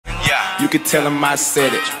You could tell him I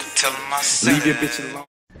said it. Leave your bitch alone.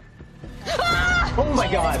 Oh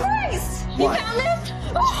my God. Christ! What? You found this?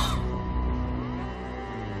 Oh.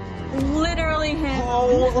 Literally him.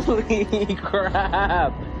 Holy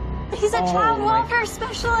crap. He's a child welfare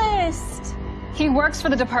specialist. He works for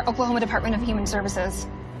the Oklahoma Department of Human Services.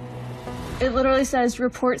 It literally says,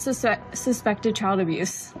 report suspected child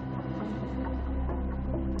abuse.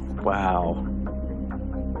 Wow.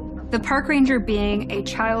 The park ranger being a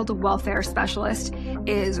child welfare specialist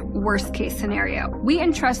is worst case scenario. We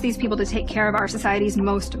entrust these people to take care of our society's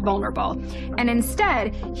most vulnerable. And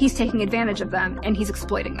instead, he's taking advantage of them and he's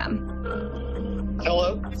exploiting them.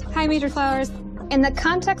 Hello? Hi, Major Flowers. In the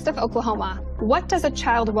context of Oklahoma, what does a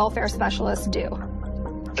child welfare specialist do?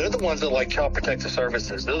 They're the ones that like Child Protective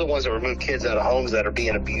Services. They're the ones that remove kids out of homes that are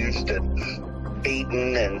being abused and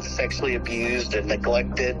beaten and sexually abused and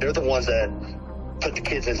neglected. They're the ones that put the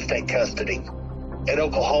kids in state custody. In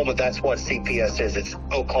Oklahoma, that's what CPS is. It's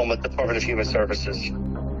Oklahoma Department of Human Services.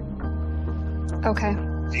 Okay.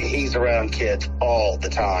 He's around kids all the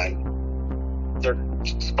time. They're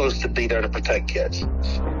supposed to be there to protect kids.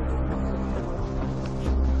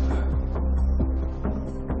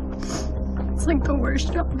 It's like the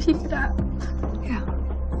worst job he could have. Yeah.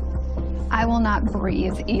 I will not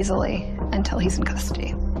breathe easily until he's in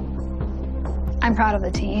custody. I'm proud of the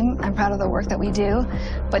team. I'm proud of the work that we do,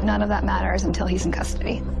 but none of that matters until he's in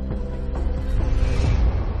custody.